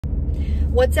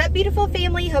What's up, beautiful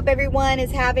family? Hope everyone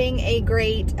is having a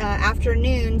great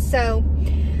afternoon. So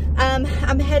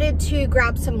I'm headed to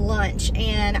grab some lunch,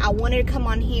 and I wanted to come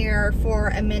on here for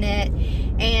a minute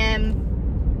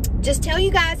and just tell you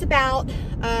guys about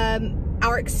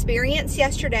our experience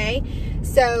yesterday.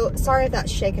 So sorry if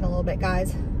that's shaking a little bit,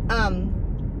 guys.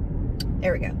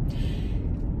 There we go.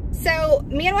 So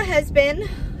me and my husband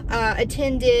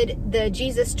attended the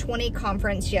Jesus 20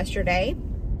 conference yesterday,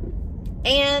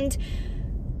 and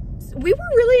we were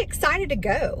really excited to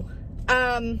go.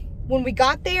 When we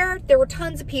got there, there were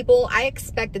tons of people. I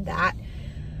expected that.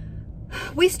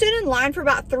 We stood in line for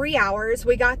about 3 hours.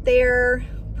 We got there,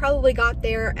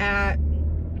 I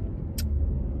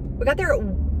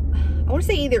want to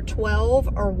say either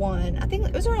 12 or 1. I think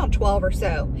it was around 12 or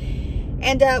so.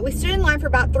 And we stood in line for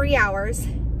about 3 hours,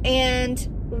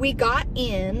 and we got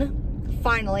in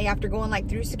finally after going like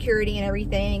through security and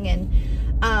everything.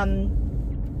 And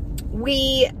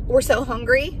we were so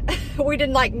hungry. We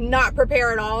didn't not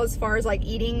prepare at all as far as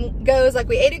eating goes.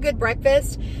 We ate a good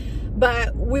breakfast,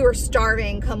 but we were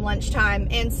starving come lunchtime.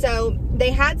 And so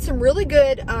they had some really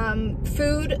good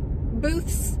food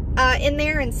booths in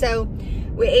there. And so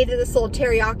we ate at this little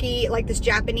teriyaki, this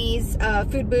Japanese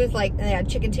food booth. They had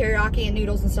chicken teriyaki and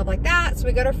noodles and stuff like that. So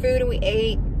we got our food and we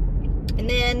ate. And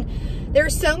then there were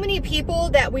so many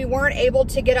people that we weren't able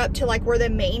to get up to where the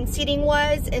main seating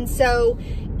was. And so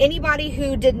anybody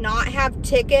who did not have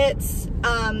tickets,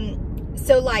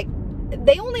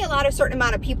 they only allowed a certain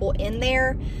amount of people in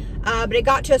there, but it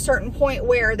got to a certain point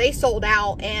where they sold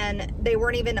out and they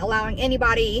weren't even allowing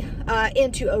anybody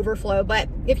into overflow. But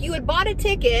if you had bought a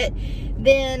ticket,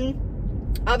 then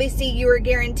obviously you were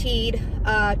guaranteed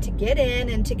to get in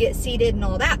and to get seated and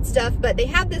all that stuff. But they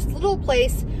had this little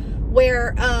place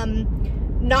where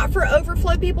not for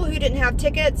overflow people who didn't have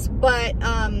tickets, but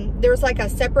there was a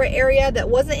separate area that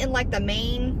wasn't in the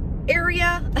main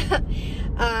area.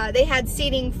 They had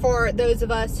seating for those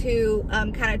of us who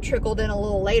kind of trickled in a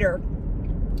little later.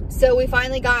 So we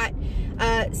finally got,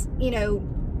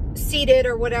 seated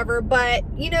or whatever. But,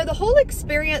 the whole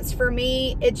experience for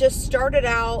me, it just started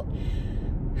out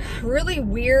really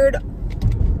weird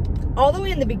all the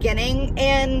way in the beginning.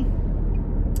 And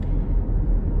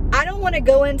I don't want to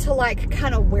go into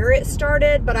kind of where it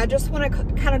started, but I just want to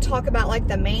kind of talk about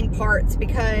the main parts,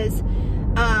 because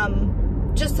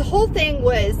just the whole thing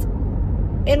was,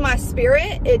 in my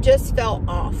spirit, it just felt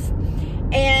off.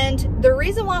 And the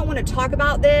reason why I want to talk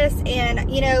about this,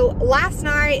 and last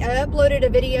night I uploaded a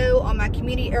video on my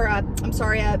community, or a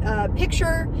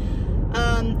picture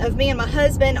of me and my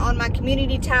husband on my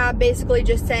community tab, basically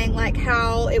just saying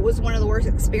how it was one of the worst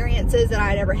experiences that I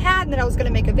had ever had, and that I was going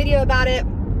to make a video about it.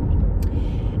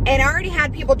 And I already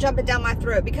had people jumping down my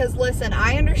throat, because listen,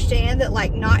 I understand that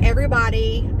not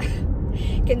everybody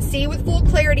can see with full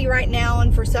clarity right now,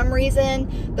 and for some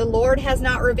reason the Lord has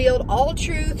not revealed all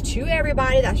truth to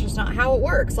everybody. That's just not how it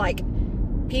works.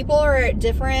 People are at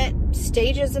different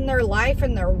stages in their life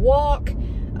and their walk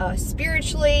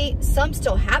spiritually. Some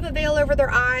still have a veil over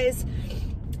their eyes.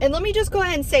 And let me just go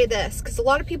ahead and say this, because a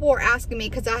lot of people were asking me,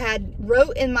 because I had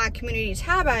wrote in my community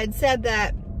tab, I had said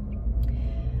that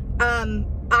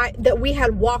that we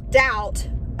had walked out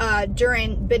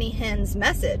during Benny Hinn's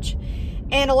message.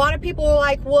 And a lot of people were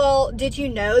like, well, did you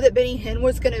know that Benny Hinn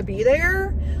was going to be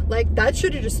there? That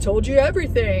should have just told you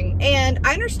everything. And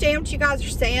I understand what you guys are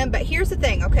saying, but here's the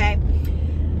thing, okay?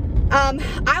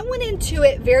 I went into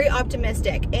it very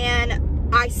optimistic,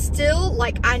 and I still,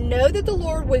 I know that the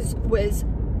Lord was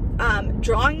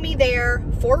drawing me there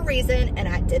for a reason, and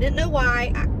I didn't know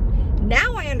why.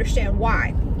 Now I understand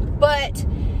why. But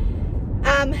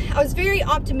I was very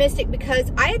optimistic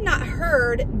because I had not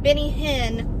heard Benny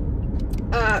Hinn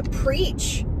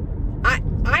preach.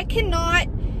 I cannot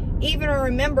even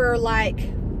remember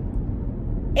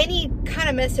any kind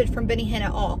of message from Benny Hinn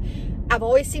at all. I've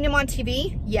always seen him on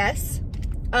TV, yes,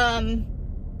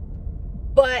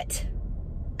 but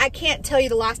I can't tell you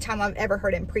the last time I've ever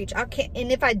heard him preach. I can't,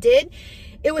 and if I did,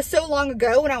 it was so long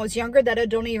ago when I was younger that I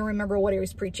don't even remember what he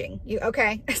was preaching.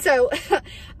 Okay? So,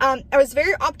 I was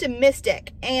very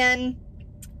optimistic, and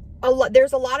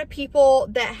there's a lot of people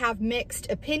that have mixed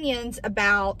opinions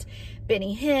about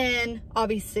Benny Hinn,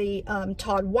 obviously,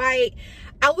 Todd White.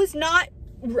 I was not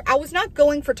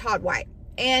going for Todd White.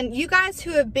 And you guys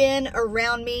who have been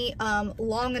around me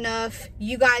long enough,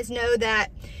 you guys know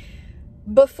that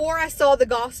before I saw the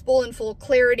gospel in full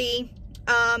clarity,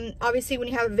 obviously when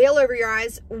you have a veil over your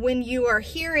eyes, when you are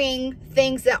hearing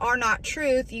things that are not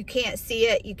truth, you can't see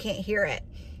it, you can't hear it,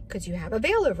 because you have a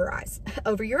veil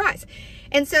over your eyes.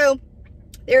 And so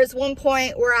There's one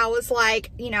point where I was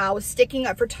like, you know, I was sticking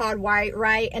up for Todd White,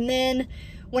 right? And then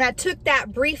when I took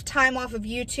that brief time off of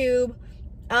YouTube,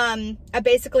 I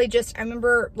basically just, I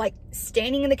remember like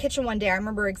standing in the kitchen one day. I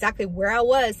remember exactly where I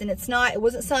was, and it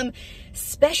wasn't some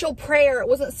special prayer. It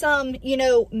wasn't some, you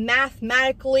know,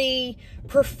 mathematically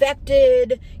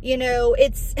perfected, you know,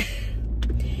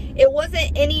 it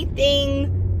wasn't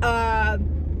anything,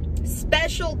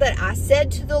 special that I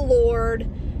said to the Lord.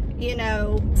 You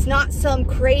know, it's not some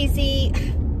crazy,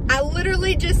 I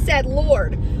literally just said,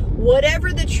 Lord,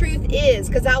 whatever the truth is,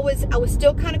 because I was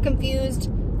still kind of confused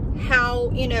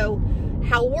how, you know,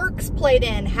 how works played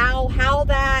in, how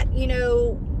that, you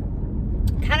know,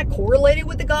 kind of correlated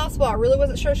with the gospel. I really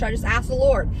wasn't sure, so I just asked the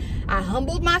Lord. I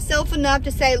humbled myself enough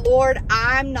to say, Lord,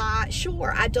 I'm not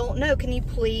sure. I don't know. Can you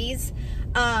please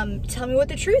tell me what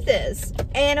the truth is?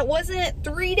 And it wasn't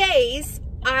 3 days.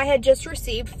 I had just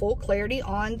received full clarity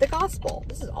on the gospel.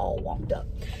 This is all wonked up.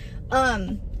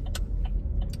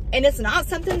 And it's not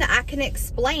something that I can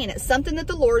explain. It's something that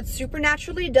the Lord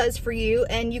supernaturally does for you,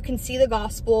 and you can see the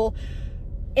gospel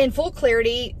in full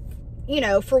clarity, you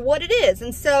know, for what it is.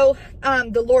 And so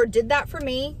the Lord did that for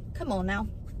me. Come on now.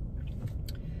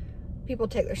 People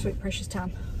take their sweet, precious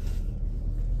time.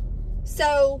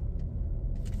 So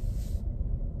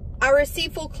I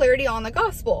received full clarity on the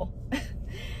gospel.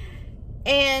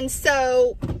 And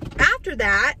so after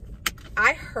that,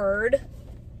 I heard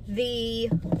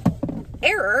the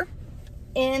error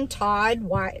in Todd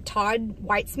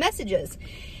White's messages.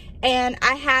 And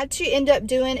I had to end up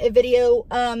doing a video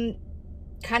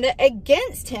kind of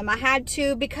against him. I had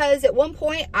to, because at one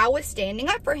point I was standing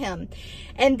up for him.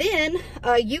 And then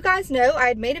you guys know I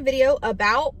had made a video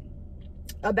about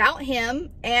him,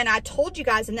 and I told you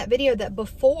guys in that video that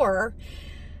before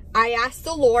I asked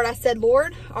the Lord, I said,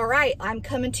 Lord, all right, I'm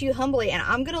coming to you humbly, and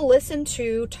I'm going to listen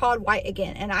to Todd White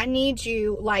again. And I need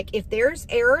you, like, if there's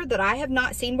error that I have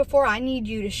not seen before, I need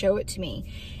you to show it to me.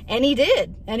 And he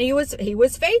did. And he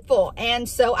was faithful. And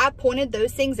so I pointed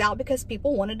those things out because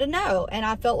people wanted to know. And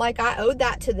I felt like I owed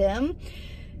that to them,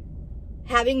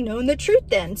 having known the truth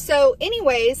then. So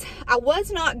anyways, I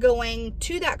was not going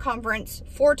to that conference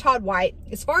for Todd White.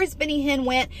 As far as Benny Hinn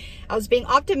went, I was being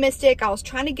optimistic. I was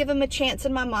trying to give him a chance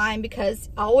in my mind because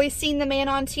I always seen the man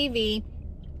on TV,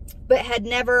 but had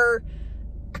never,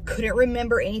 I couldn't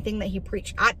remember anything that he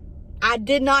preached. I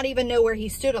did not even know where he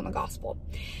stood on the gospel.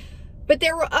 But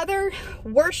there were other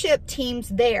worship teams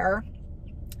there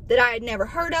that I had never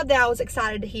heard of that I was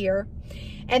excited to hear.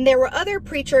 And there were other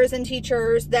preachers and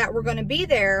teachers that were going to be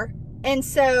there. And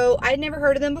so I'd never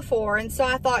heard of them before. And so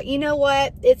I thought, you know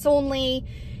what? It's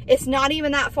not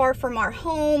even that far from our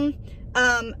home.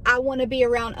 I want to be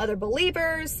around other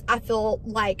believers. I feel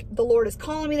like the Lord is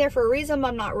calling me there for a reason.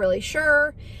 I'm not really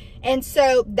sure. And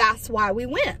so that's why we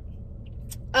went.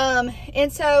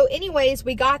 And so anyways,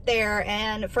 we got there,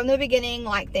 and from the beginning,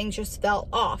 like, things just felt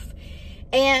off.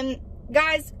 And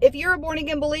guys, if you're a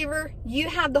born-again believer, you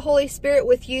have the Holy Spirit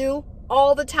with you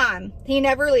all the time. He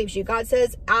never leaves you. God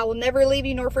says, I will never leave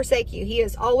you nor forsake you. He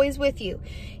is always with you.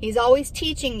 He's always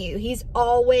teaching you. He's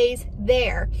always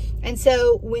there. And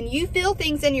so when you feel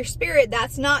things in your spirit,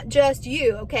 that's not just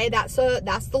you, okay? That's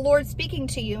the Lord speaking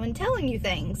to you and telling you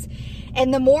things.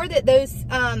 And the more that those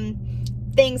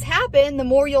things happen, the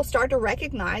more you'll start to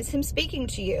recognize Him speaking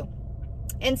to you.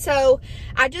 And so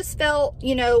I just felt,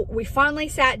 you know, we finally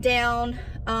sat down,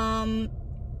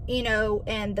 you know,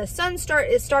 and the sun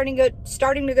is starting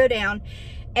to go down,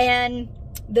 and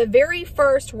the very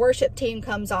first worship team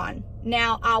comes on.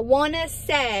 Now, I want to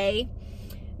say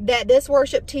that this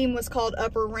worship team was called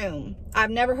Upper Room.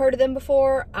 I've never heard of them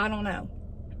before. I don't know.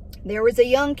 There was a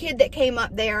young kid that came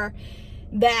up there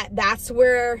that's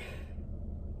where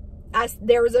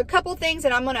there was a couple things,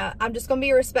 and I'm just gonna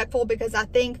be respectful because I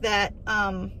think that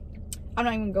I'm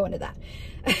not even going to that.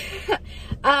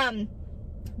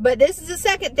 But this is the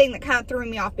second thing that kind of threw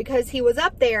me off, because he was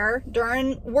up there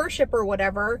during worship or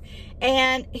whatever,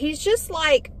 and he's just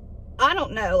like, I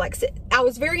don't know, like, I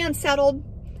was very unsettled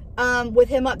with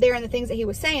him up there and the things that he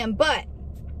was saying. But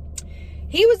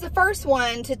he was the first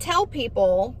one to tell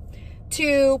people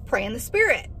to pray in the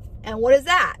Spirit. And what is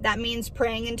that? That means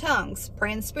praying in tongues,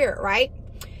 pray in the Spirit, right?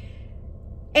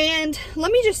 And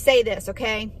let me just say this,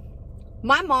 okay?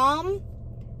 My mom,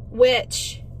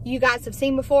 which you guys have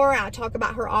seen before, and I talk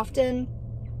about her often,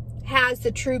 has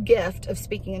the true gift of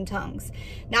speaking in tongues.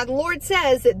 Now, the Lord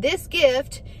says that this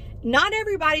gift, not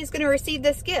everybody's going to receive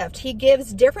this gift. He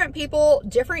gives different people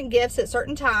different gifts at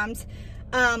certain times,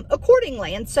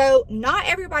 accordingly. And so not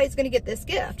everybody's going to get this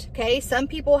gift. Okay. Some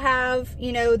people have,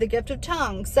 you know, the gift of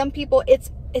tongues. Some people, it's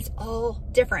all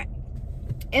different.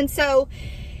 And so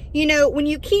you know, when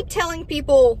you keep telling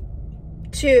people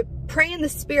to pray in the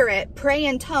Spirit, pray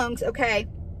in tongues, okay,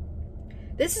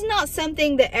 this is not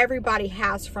something that everybody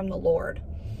has from the Lord.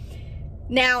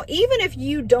 Now, even if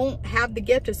you don't have the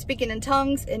gift of speaking in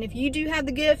tongues, and if you do have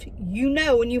the gift, you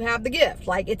know when you have the gift.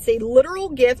 Like, it's a literal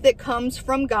gift that comes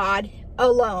from God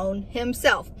alone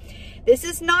himself. This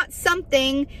is not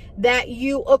something that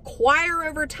you acquire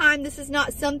over time. This is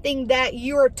not something that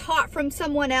you're taught from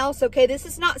someone else, okay? This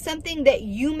is not something that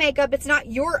you make up. It's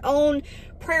not your own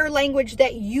prayer language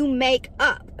that you make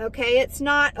up, okay? It's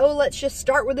not, oh, let's just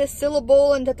start with this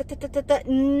syllable and da-da-da-da-da.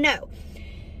 No.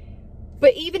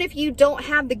 But even if you don't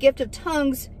have the gift of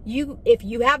tongues, if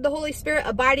you have the Holy Spirit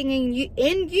abiding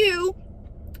in you,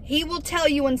 he will tell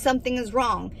you when something is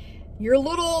wrong. Your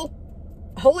little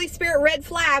Holy Spirit red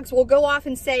flags will go off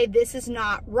and say, this is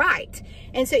not right.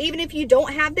 And so even if you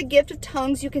don't have the gift of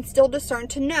tongues, you can still discern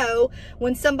to know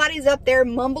when somebody's up there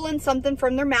mumbling something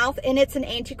from their mouth and it's an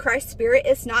Antichrist spirit.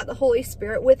 It's not the Holy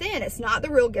Spirit within. It's not the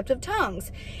real gift of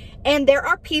tongues. And there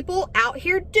are people out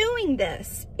here doing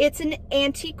this. It's an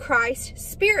Antichrist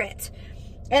spirit.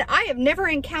 And I have never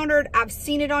encountered, I've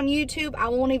seen it on YouTube. I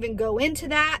won't even go into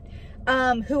that,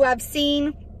 who I've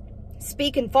seen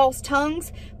speak in false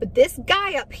tongues. But this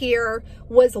guy up here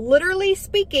was literally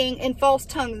speaking in false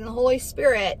tongues, and the Holy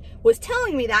Spirit was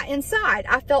telling me that inside.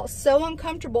 I felt so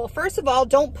uncomfortable. First of all,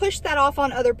 don't push that off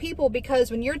on other people,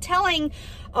 because when you're telling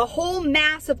a whole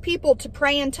mass of people to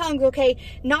pray in tongues, okay,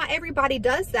 not everybody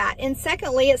does that. And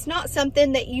secondly, it's not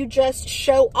something that you just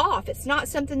show off. It's not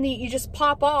something that you just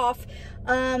pop off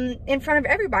in front of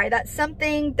everybody. That's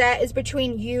something that is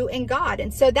between you and God.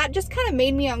 And so that just kind of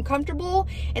made me uncomfortable.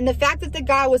 And the fact that the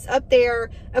guy was up there,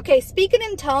 okay, speaking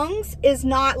in tongues is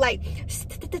not like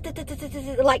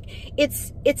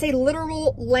it's a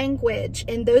literal language.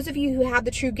 And those of you who have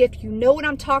the true gift, you know what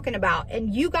I'm talking about.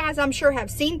 And you guys, I'm sure,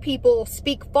 have seen people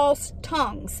speak false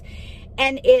tongues,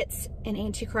 and it's an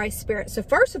Antichrist spirit. So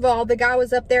first of all, the guy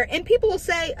was up there, and people will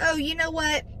say, oh, you know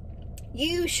what?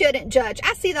 You shouldn't judge.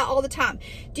 I see that all the time.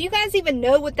 Do you guys even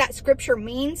know what that scripture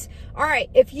means? All right.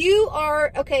 If you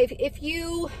are, okay, if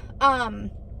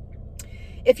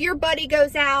your buddy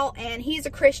goes out and he's a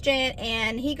Christian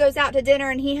and he goes out to dinner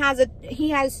and he has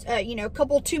you know, a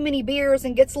couple too many beers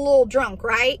and gets a little drunk,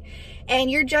 right? And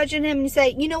you're judging him and you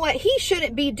say, you know what? He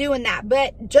shouldn't be doing that.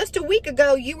 But just a week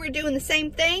ago, you were doing the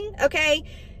same thing. Okay.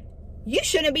 You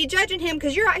shouldn't be judging him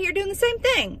because you're out here doing the same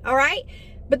thing. All right.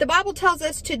 But the Bible tells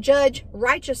us to judge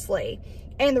righteously.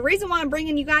 And the reason why I'm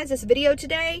bringing you guys this video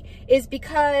today is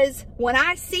because when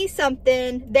I see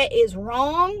something that is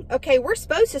wrong, okay, we're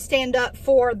supposed to stand up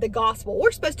for the gospel.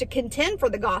 We're supposed to contend for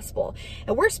the gospel.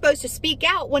 And we're supposed to speak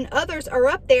out when others are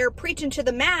up there preaching to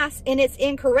the mass and it's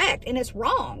incorrect and it's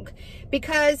wrong.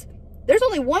 Because there's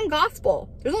only one gospel.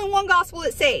 There's only one gospel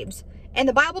that saves. And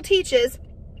the Bible teaches,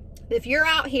 if you're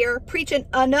out here preaching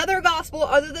another gospel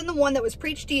other than the one that was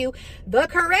preached to you, the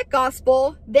correct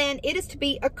gospel, then it is to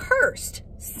be accursed.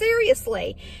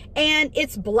 Seriously. And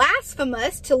it's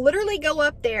blasphemous to literally go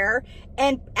up there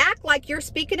and act like you're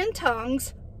speaking in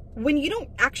tongues when you don't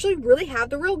actually really have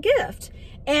the real gift.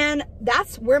 And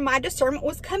that's where my discernment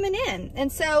was coming in.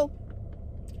 And so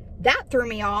that threw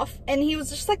me off. And he was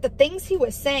just like, the things he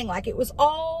was saying, like it was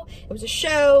a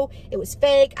show, it was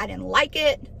fake, I didn't like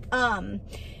it.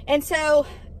 And so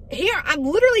here I'm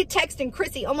literally texting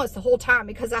Chrissy almost the whole time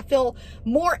because I feel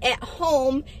more at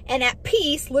home and at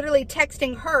peace literally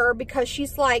texting her, because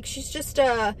she's just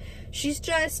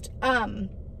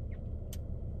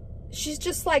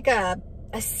like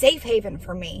a safe haven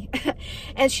for me.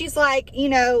 And she's like, you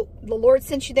know, the Lord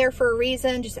sent you there for a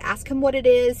reason. Just ask him what it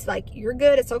is. Like, you're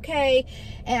good. It's okay.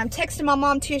 And I'm texting my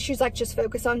mom too. She's like, just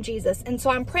focus on Jesus. And so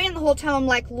I'm praying the whole time. I'm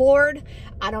like, Lord,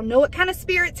 I don't know what kind of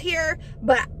spirit's here,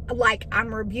 but like,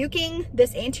 I'm rebuking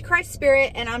this Antichrist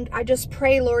spirit. And I just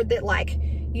pray, Lord, that like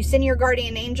you send your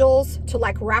guardian angels to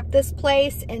like wrap this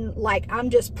place. And like, I'm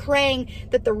just praying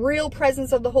that the real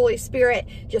presence of the Holy Spirit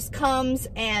just comes,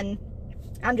 and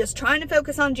I'm just trying to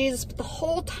focus on Jesus. But the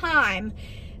whole time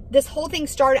this whole thing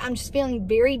started, I'm just feeling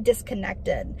very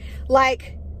disconnected.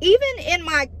 Like, even in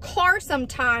my car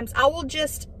sometimes, I will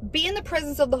just be in the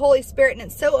presence of the Holy Spirit and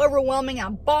it's so overwhelming.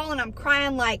 I'm bawling, I'm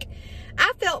crying. Like,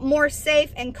 I felt more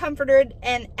safe and comforted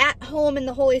and at home in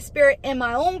the Holy Spirit in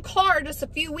my own car just a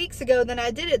few weeks ago than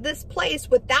I did at this place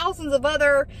with thousands of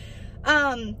other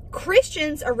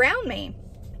Christians around me.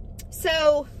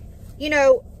 So, you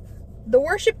know, the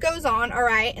worship goes on, all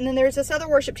right, and then there's this other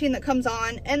worship team that comes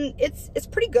on, and it's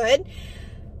pretty good.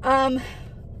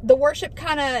 The worship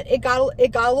kind of, it got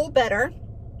a little better,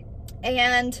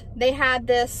 and they had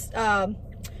this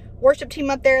worship team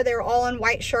up there. They were all in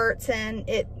white shirts, and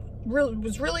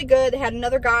was really good. They had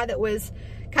another guy that was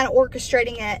kind of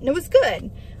orchestrating it, and it was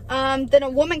good. Then a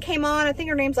woman came on. I think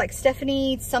her name's like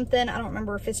Stephanie something. I don't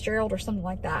remember, Fitzgerald or something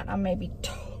like that. I may be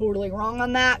totally wrong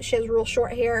on that. She has real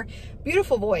short hair,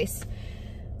 beautiful voice.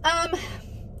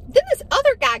 Then this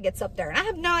other guy gets up there, and I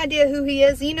have no idea who he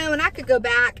is, you know, and I could go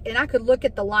back and I could look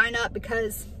at the lineup,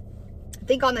 because I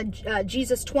think on the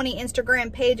Jesus 20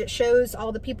 Instagram page, it shows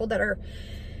all the people that are,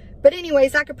 but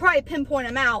anyways, I could probably pinpoint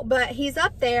him out. But he's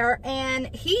up there, and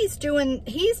he's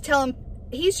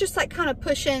just like kind of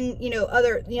pushing, you know,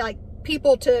 other, you know, like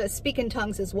people to speak in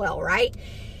tongues as well, right?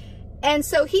 And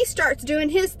so he starts doing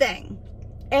his thing.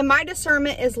 And my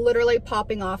discernment is literally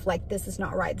popping off like, this is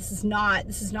not right. This is not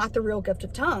the real gift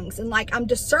of tongues. And like, I'm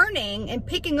discerning and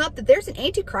picking up that there's an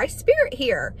Antichrist spirit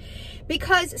here,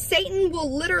 because Satan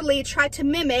will literally try to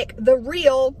mimic the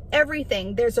real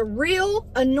everything. There's a real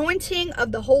anointing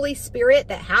of the Holy Spirit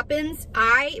that happens.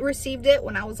 I received it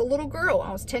when I was a little girl.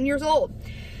 I was 10 years old.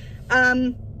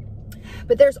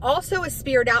 But there's also a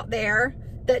spirit out there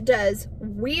that does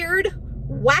weird,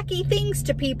 wacky things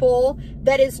to people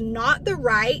that is not the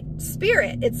right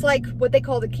spirit. It's like what they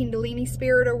call the Kundalini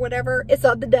spirit or whatever. It's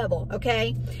of the devil,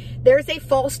 okay? There's a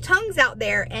false tongues out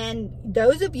there, and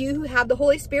those of you who have the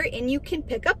Holy Spirit and you can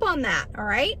pick up on that, all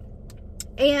right?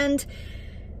 And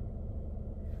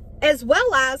as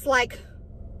well as like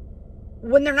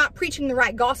when they're not preaching the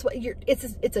right gospel,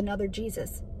 it's another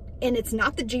Jesus, and it's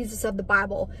not the Jesus of the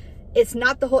Bible. It's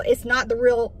not the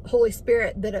real Holy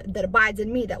Spirit that abides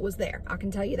in me that was there. I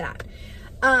can tell you that.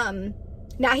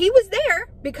 Now he was there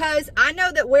because I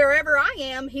know that wherever I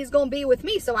am, he's going to be with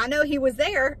me. So I know he was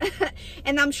there.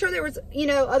 And I'm sure there was, you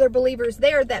know, other believers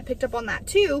there that picked up on that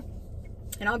too.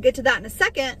 And I'll get to that in a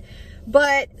second.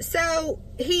 But so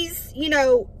he's, you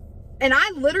know, and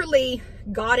I literally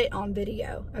got it on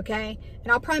video. Okay.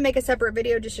 And I'll probably make a separate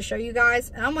video just to show you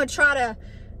guys. And I'm going to try to,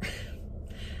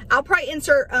 I'll probably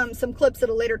insert some clips at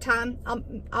a later time.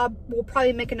 We'll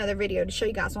probably make another video to show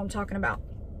you guys what I'm talking about.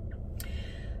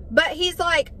 But he's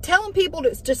like telling people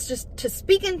to just to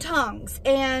speak in tongues.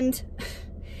 And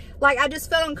like, I just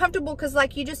felt uncomfortable because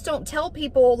like, you just don't tell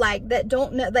people like that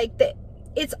don't know, like that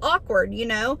it's awkward, you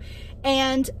know?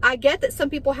 And I get that some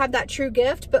people have that true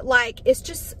gift, but like, it's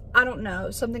just, I don't know,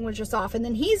 something was just off. And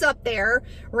then he's up there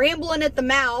rambling at the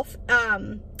mouth,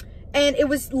 and it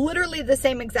was literally the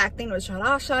same exact thing. It was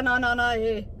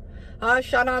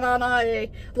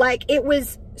like, it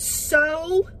was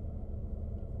so,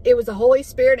 it was the Holy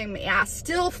Spirit in me. I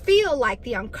still feel like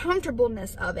the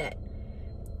uncomfortableness of it.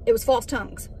 It was false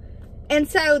tongues. And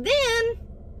so then,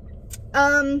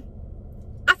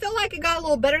 I feel like it got a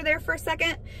little better there for a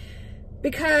second,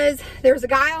 because there was a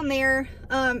guy on there.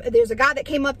 There's a guy that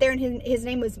came up there, and his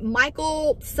name was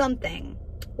Michael something.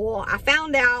 Well, I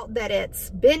found out that it's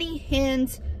Benny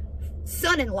Hinn's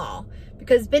son-in-law,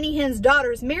 because Benny Hinn's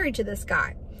daughter is married to this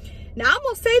guy. Now, I'm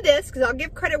going to say this because I'll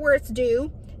give credit where it's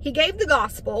due. He gave the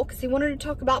gospel because he wanted to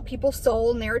talk about people's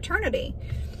soul and their eternity.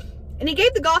 And he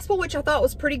gave the gospel, which I thought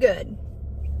was pretty good.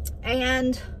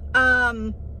 And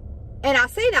I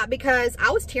say that because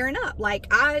I was tearing up.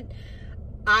 Like, I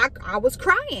was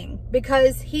crying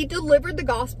because he delivered the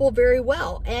gospel very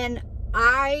well. And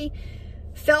I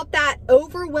felt that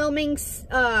overwhelming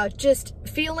just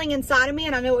feeling inside of me,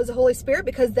 and I know it was the Holy Spirit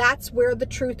because that's where the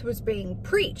truth was being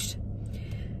preached.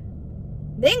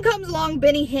 Then comes along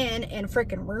Benny Hinn and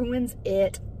freaking ruins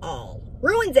it all.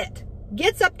 Ruins it.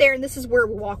 Gets up there, and this is where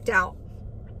we walked out.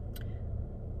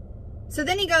 So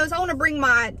then he goes, I want to bring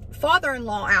my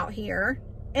father-in-law out here.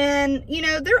 And, you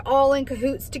know, they're all in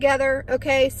cahoots together,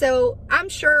 okay? So I'm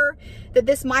sure that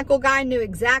this Michael guy knew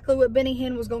exactly what Benny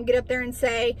Hinn was going to get up there and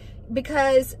say,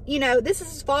 because, you know, this is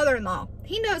his father-in-law.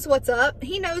 He knows what's up.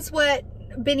 He knows what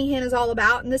Benny Hinn is all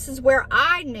about. And this is where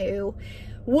I knew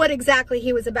what exactly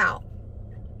he was about.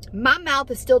 My mouth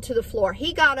is still to the floor.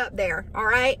 He got up there, all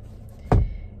right?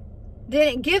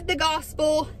 Didn't give the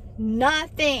gospel,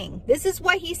 nothing. This is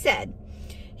what he said.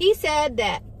 He said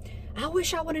that, I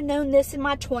wish I would have known this in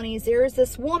my 20s. There was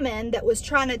this woman that was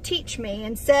trying to teach me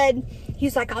and said,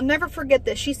 he's like, I'll never forget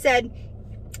this. She said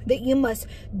that you must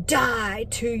die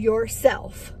to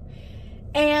yourself.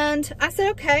 And I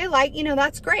said, okay, like, you know,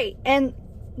 that's great. And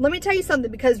let me tell you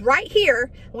something, because right here,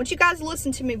 I want you guys to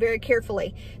listen to me very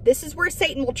carefully. This is where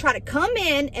Satan will try to come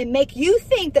in and make you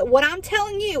think that what I'm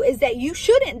telling you is that you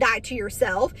shouldn't die to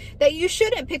yourself, that you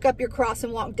shouldn't pick up your cross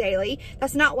and walk daily.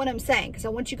 That's not what I'm saying, because I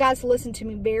want you guys to listen to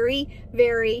me very,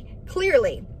 very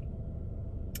clearly.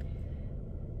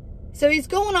 So he's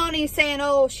going on and he's saying,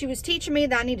 oh, she was teaching me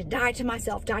that I need to die to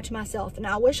myself, and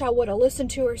I wish I would have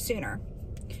listened to her sooner.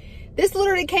 This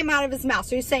literally came out of his mouth.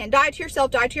 So he's saying, die to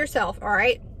yourself, all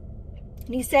right?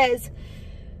 And he says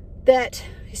that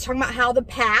he's talking about how the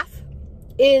path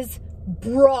is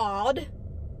broad.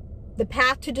 The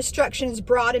path to destruction is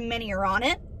broad and many are on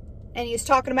it. And he's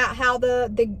talking about how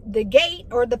the gate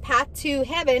or the path to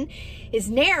heaven is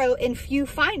narrow and few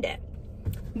find it.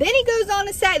 Then he goes on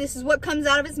to say, this is what comes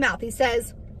out of his mouth. He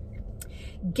says,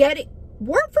 get it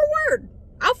word for word.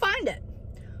 I'll find it.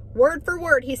 Word for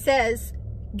word. He says,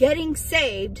 getting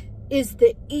saved is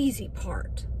the easy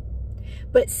part,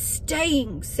 but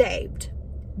staying saved,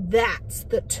 that's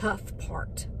the tough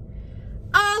part.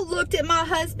 I looked at my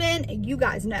husband, and you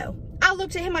guys know, I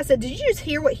looked at him, I said, did you just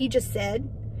hear what he just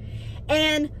said?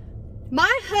 And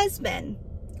my husband,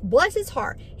 bless his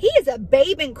heart, he is a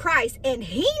babe in Christ, and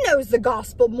he knows the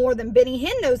gospel more than Benny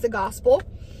Hinn knows the gospel.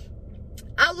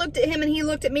 I looked at him and he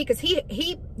looked at me because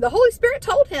the Holy Spirit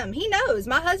told him, he knows,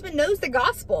 my husband knows the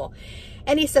gospel.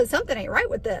 And he said, something ain't right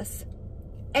with this.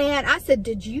 And I said,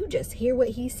 did you just hear what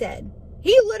he said?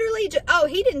 He literally,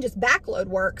 he didn't just backload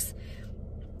works.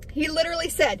 He literally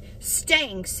said,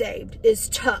 staying saved is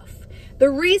tough. The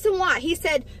reason why, he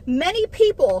said, many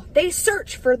people, they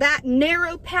search for that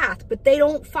narrow path, but they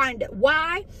don't find it.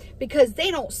 Why? Because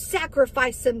they don't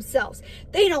sacrifice themselves.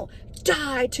 They don't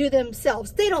die to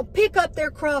themselves. They don't pick up their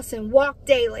cross and walk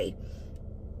daily.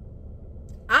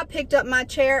 I picked up my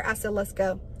chair. I said, let's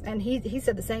go. And he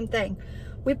said the same thing.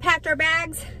 We packed our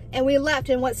bags and we left.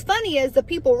 And what's funny is the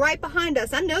people right behind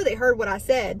us, I know they heard what I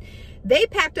said. They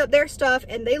packed up their stuff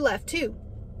and they left too.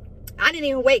 I didn't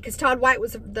even wait because Todd White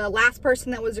was the last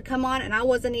person that was to come on, and I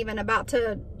wasn't even about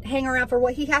to hang around for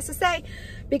what he has to say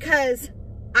because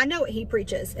I know what he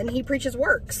preaches, and he preaches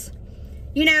works.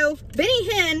 You know, Benny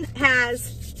Hinn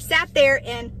has sat there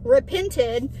and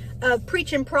repented of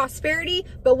preaching prosperity,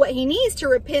 but what he needs to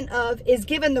repent of is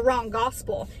giving the wrong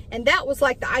gospel. And that was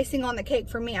like the icing on the cake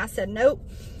for me. I said, nope.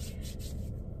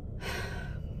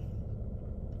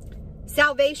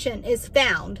 Salvation is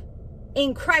found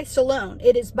in Christ alone.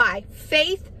 It is by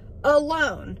faith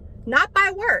alone, not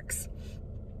by works.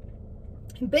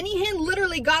 Benny Hinn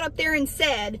literally got up there and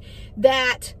said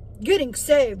that getting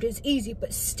saved is easy,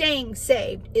 but staying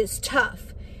saved is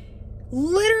tough.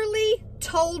 Literally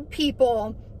told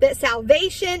people that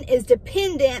salvation is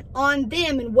dependent on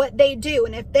them and what they do.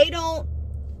 And if they don't,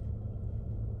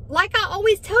 like I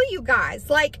always tell you guys,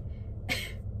 like,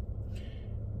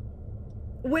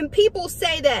 when people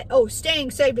say that, oh,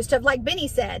 staying saved is tough, like Benny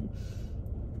said,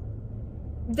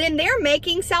 then they're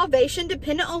making salvation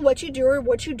dependent on what you do or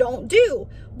what you don't do.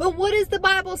 But what does the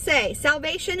Bible say?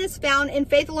 Salvation is found in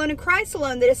faith alone in Christ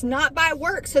alone, that it's not by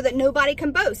works so that nobody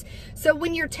can boast. So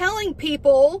when you're telling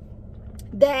people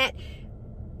that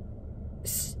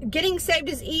getting saved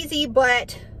is easy,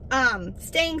 but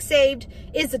staying saved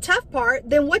is the tough part,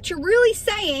 then what you're really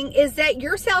saying is that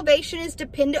your salvation is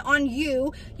dependent on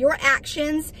you, your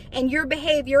actions, and your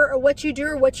behavior, or what you do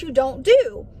or what you don't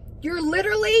do. You're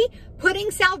literally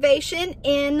putting salvation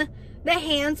in the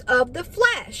hands of the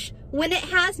flesh when it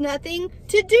has nothing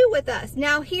to do with us.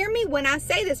 Now, hear me when I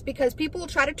say this, because people will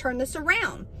try to turn this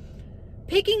around.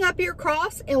 Picking up your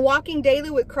cross and walking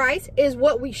daily with Christ is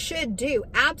what we should do.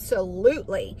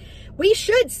 Absolutely. We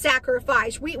should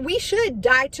sacrifice. We should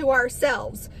die to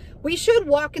ourselves. We should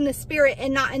walk in the spirit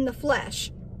and not in the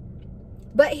flesh.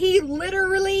 But he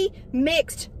literally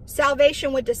mixed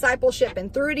salvation with discipleship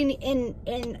and threw it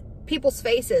in people's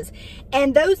faces.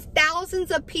 And those thousands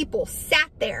of people sat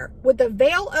there with the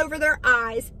veil over their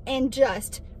eyes and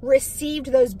just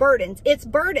received those burdens. It's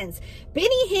burdens.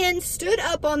 Benny Hinn stood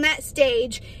up on that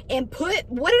stage and put,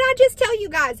 what did I just tell you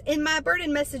guys in my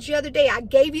burden message the other day? I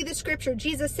gave you the scripture.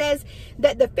 Jesus says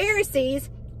that the Pharisees,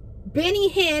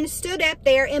 Benny Hinn stood up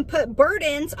there and put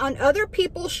burdens on other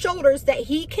people's shoulders that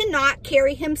he cannot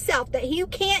carry himself, that he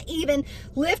can't even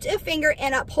lift a finger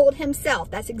and uphold himself.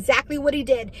 That's exactly what he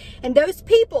did. And those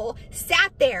people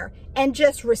sat there and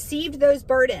just received those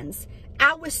burdens.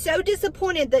 I was so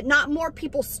disappointed that not more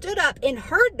people stood up and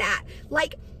heard that.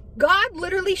 Like, God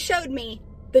literally showed me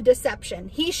the deception.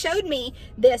 He showed me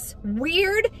this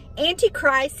weird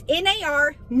AntiChrist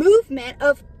NAR movement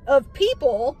of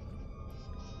people.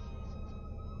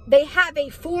 They have a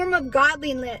form of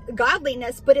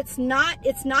godliness, but it's not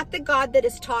the God that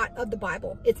is taught of the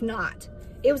Bible. It's not.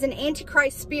 It was an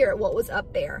AntiChrist spirit what was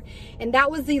up there. And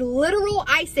that was the literal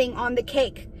icing on the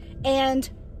cake. And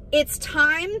it's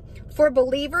time for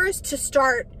believers to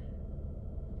start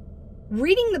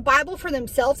reading the Bible for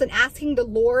themselves and asking the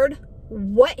Lord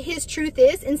what his truth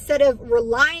is, instead of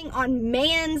relying on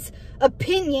man's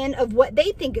opinion of what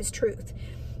they think is truth.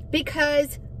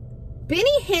 Because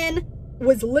Benny Hinn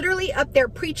was literally up there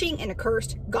preaching an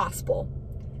accursed gospel,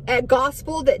 a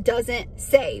gospel that doesn't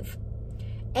save.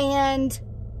 And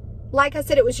like I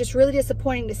said, it was just really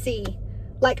disappointing to see.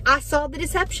 Like, I saw the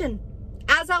deception.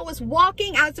 As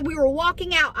we were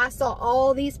walking out, I saw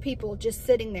all these people just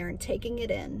sitting there and taking it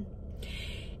in.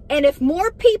 And if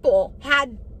more people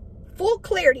had full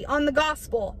clarity on the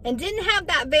gospel and didn't have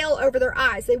that veil over their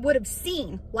eyes, they would have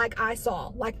seen like I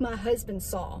saw, like my husband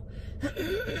saw.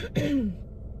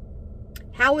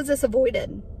 How was this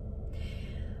avoided?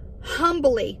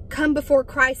 Humbly come before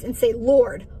Christ and say,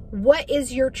 Lord, what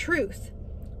is your truth?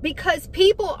 Because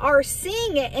people are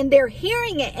seeing it and they're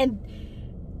hearing it,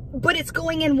 but it's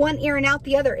going in one ear and out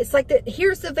the other. It's like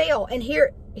here's the veil and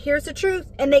here's the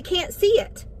truth, and they can't see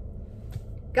it.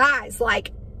 Guys,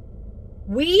 like,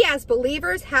 we as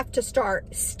believers have to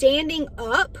start standing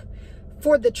up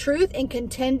for the truth and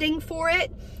contending for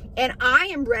it. And I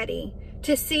am ready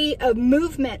to see a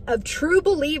movement of true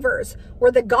believers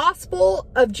where the gospel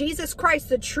of Jesus Christ,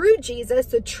 the true Jesus,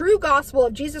 the true gospel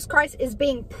of Jesus Christ is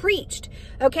being preached.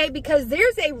 Okay, because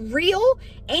there's a real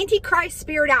Antichrist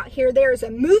spirit out here. There's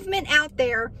a movement out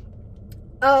there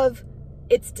of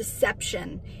it's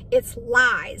deception, it's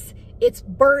lies, it's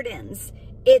burdens,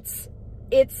 it's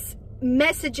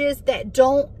messages that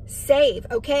don't save.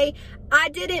 Okay, I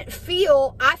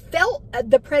felt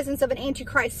the presence of an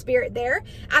Antichrist spirit there.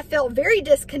 I felt very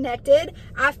disconnected.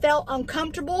 I felt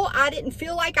uncomfortable. I didn't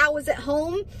feel like I was at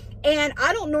home. And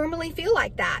I don't normally feel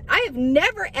like that. I have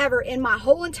never, ever in my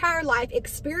whole entire life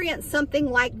experienced something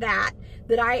like that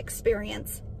I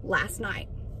experienced last night.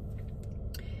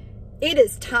 It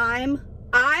is time.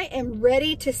 I am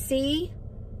ready to see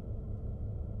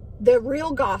the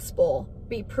real gospel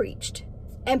be preached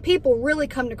and people really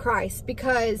come to Christ,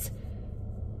 because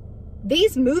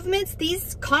these movements,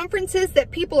 these conferences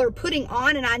that people are putting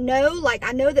on, and I know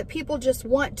that people just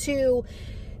want to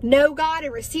know God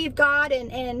and receive God,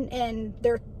 and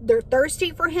they're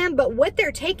thirsty for him, but what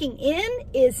they're taking in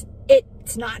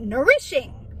it's not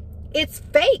nourishing. It's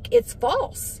fake, it's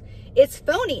false, it's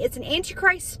phony, it's an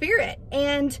Antichrist spirit.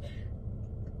 And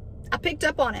I picked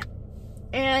up on it,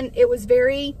 and it was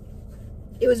very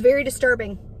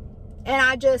disturbing.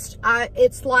 And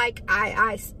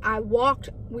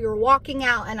we were walking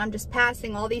out, and I'm just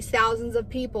passing all these thousands of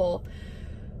people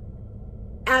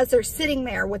as they're sitting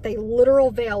there with a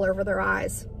literal veil over their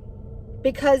eyes.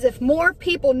 Because if more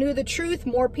people knew the truth,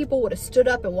 more people would have stood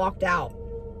up and walked out.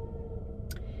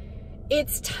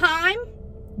 It's time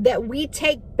that we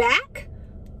take back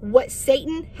what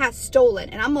Satan has stolen.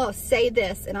 And I'm going to say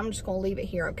this, and I'm just going to leave it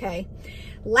here, okay?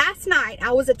 Last night,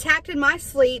 I was attacked in my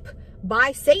sleep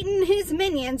by Satan and his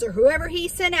minions, or whoever he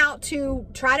sent out to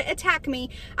try to attack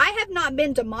me. I have not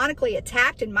been demonically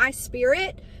attacked in my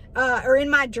spirit or in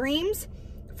my dreams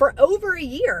for over a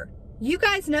year. You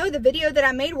guys know the video that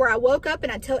I made where I woke up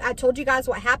and I told you guys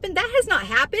what happened. That has not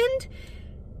happened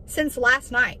since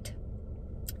last night.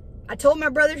 I told my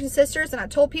brothers and sisters, and I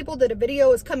told people that a video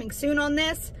was coming soon on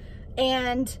this,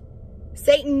 and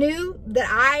Satan knew that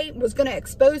I was going to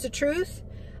expose the truth.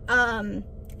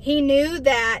 He knew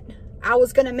that I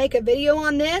was going to make a video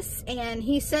on this, and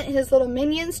he sent his little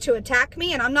minions to attack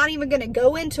me. And I'm not even going to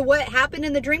go into what happened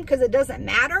in the dream because it doesn't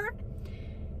matter.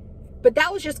 But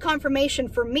that was just confirmation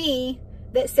for me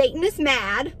that Satan is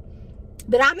mad,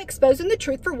 that I'm exposing the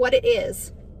truth for what it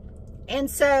is. And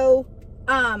so,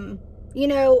 you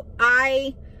know,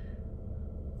 I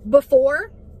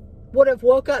before would have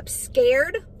woke up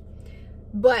scared.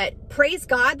 But praise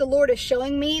God, the Lord is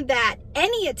showing me that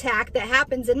any attack that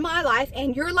happens in my life,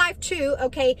 and your life too,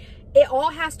 okay, it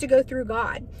all has to go through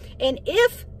God. And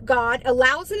if God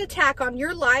allows an attack on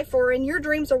your life or in your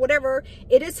dreams or whatever,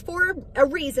 it is for a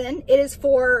reason, it is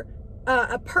for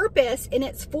a purpose, and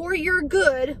it's for your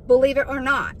good, believe it or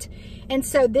not. And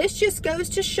so this just goes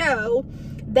to show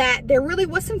that there really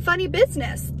was some funny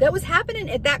business that was happening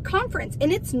at that conference,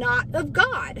 and it's not of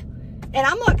God. And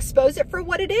I'm going to expose it for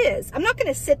what it is. I'm not going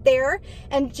to sit there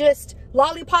and just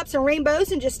lollipops and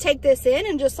rainbows and just take this in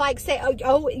and just like say,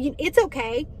 oh, it's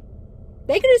okay.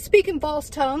 They can just speak in false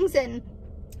tongues and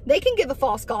they can give a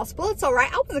false gospel. It's all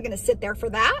right. I wasn't going to sit there for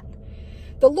that.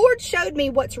 The Lord showed me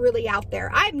what's really out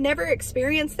there. I've never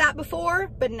experienced that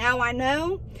before, but now I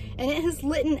know. And it has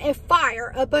lit a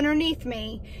fire up underneath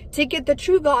me to get the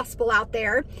true gospel out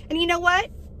there. And you know what?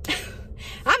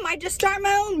 I might just start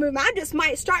my own movement. I just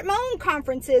might start my own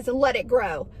conferences and let it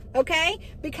grow, okay?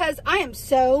 Because I am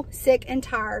so sick and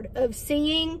tired of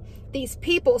seeing these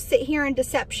people sit here in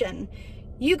deception.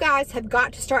 You guys have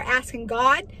got to start asking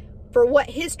God for what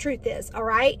his truth is, all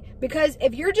right? Because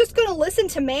if you're just going to listen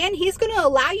to man, he's going to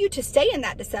allow you to stay in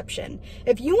that deception.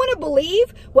 If you want to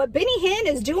believe what Benny Hinn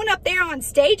is doing up there on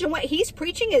stage and what he's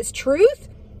preaching is truth,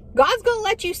 God's going to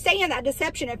let you stay in that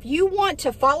deception if you want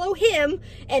to follow him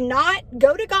and not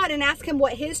go to God and ask him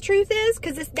what his truth is,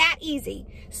 because it's that easy.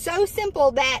 So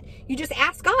simple that you just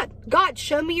ask God, God,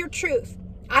 show me your truth.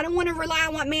 I don't want to rely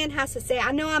on what man has to say.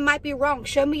 I know I might be wrong.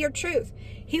 Show me your truth.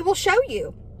 He will show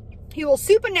you. He will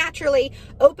supernaturally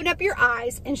open up your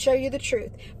eyes and show you the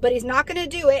truth. But he's not going to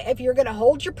do it if you're going to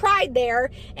hold your pride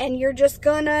there and you're just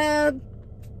going to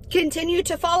continue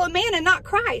to follow man and not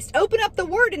Christ. Open up the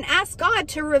word and ask God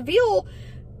to reveal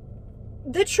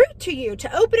the truth to you,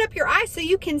 to open up your eyes so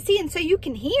you can see and so you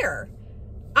can hear.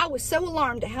 I was so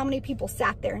alarmed at how many people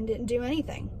sat there and didn't do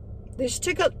anything. They just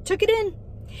took it in.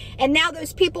 And now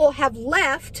those people have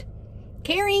left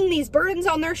carrying these burdens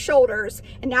on their shoulders,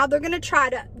 and now they're going to try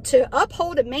to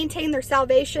uphold and maintain their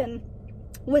salvation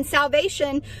when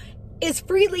salvation is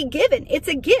freely given. It's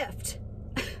a gift.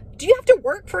 Do you have to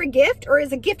work for a gift, or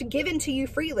is a gift given to you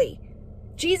freely?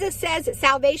 Jesus says that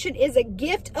salvation is a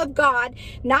gift of God,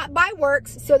 not by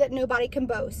works, so that nobody can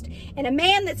boast. And a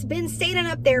man that's been standing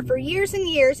up there for years and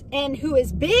years, and who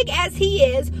is big as he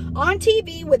is on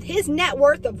TV with his net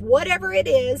worth of whatever it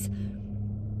is,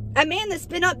 a man that's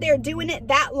been up there doing it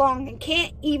that long and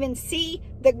can't even see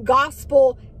the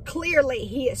gospel clearly.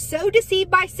 He is so deceived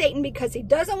by Satan because he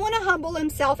doesn't want to humble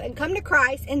himself and come to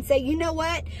Christ and say, you know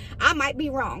what? I might be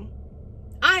wrong.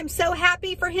 I'm so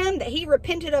happy for him that he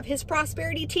repented of his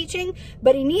prosperity teaching,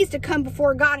 but he needs to come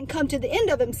before God and come to the end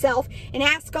of himself and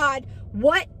ask God,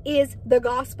 what is the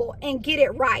gospel, and get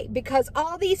it right, because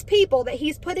all these people that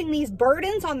he's putting these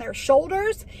burdens on their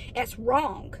shoulders, it's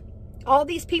wrong. All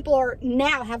these people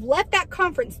have left that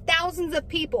conference, thousands of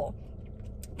people,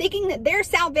 thinking that their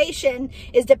salvation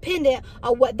is dependent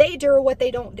on what they do or what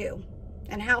they don't do.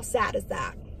 And how sad is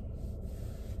that?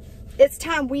 It's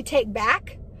time we take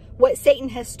back what Satan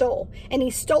has stole. And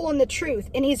he's stolen the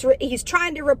truth. And he's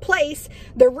trying to replace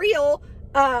the real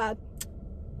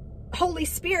Holy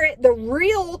Spirit, the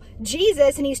real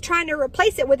Jesus, and he's trying to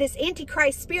replace it with this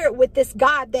Antichrist spirit, with this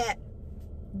God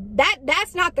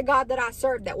that's not the God that I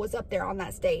served that was up there on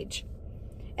that stage.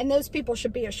 And those people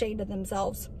should be ashamed of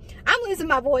themselves. I'm losing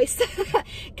my voice.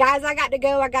 Guys, I got to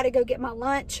go. I got to go get my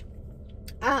lunch.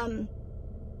 I'll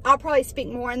probably speak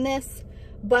more on this,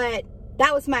 but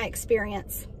that was my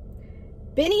experience.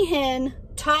 Benny Hinn,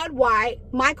 Todd White,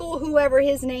 Michael, whoever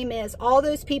his name is, all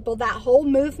those people, that whole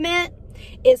movement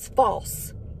is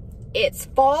false. It's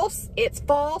false. It's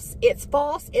false. It's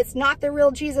false. It's not the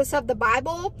real Jesus of the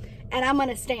Bible. And I'm going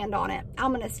to stand on it.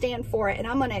 I'm going to stand for it. And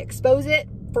I'm going to expose it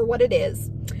for what it is.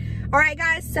 All right,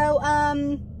 guys. So,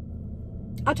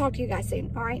 I'll talk to you guys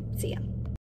soon. All right. See ya.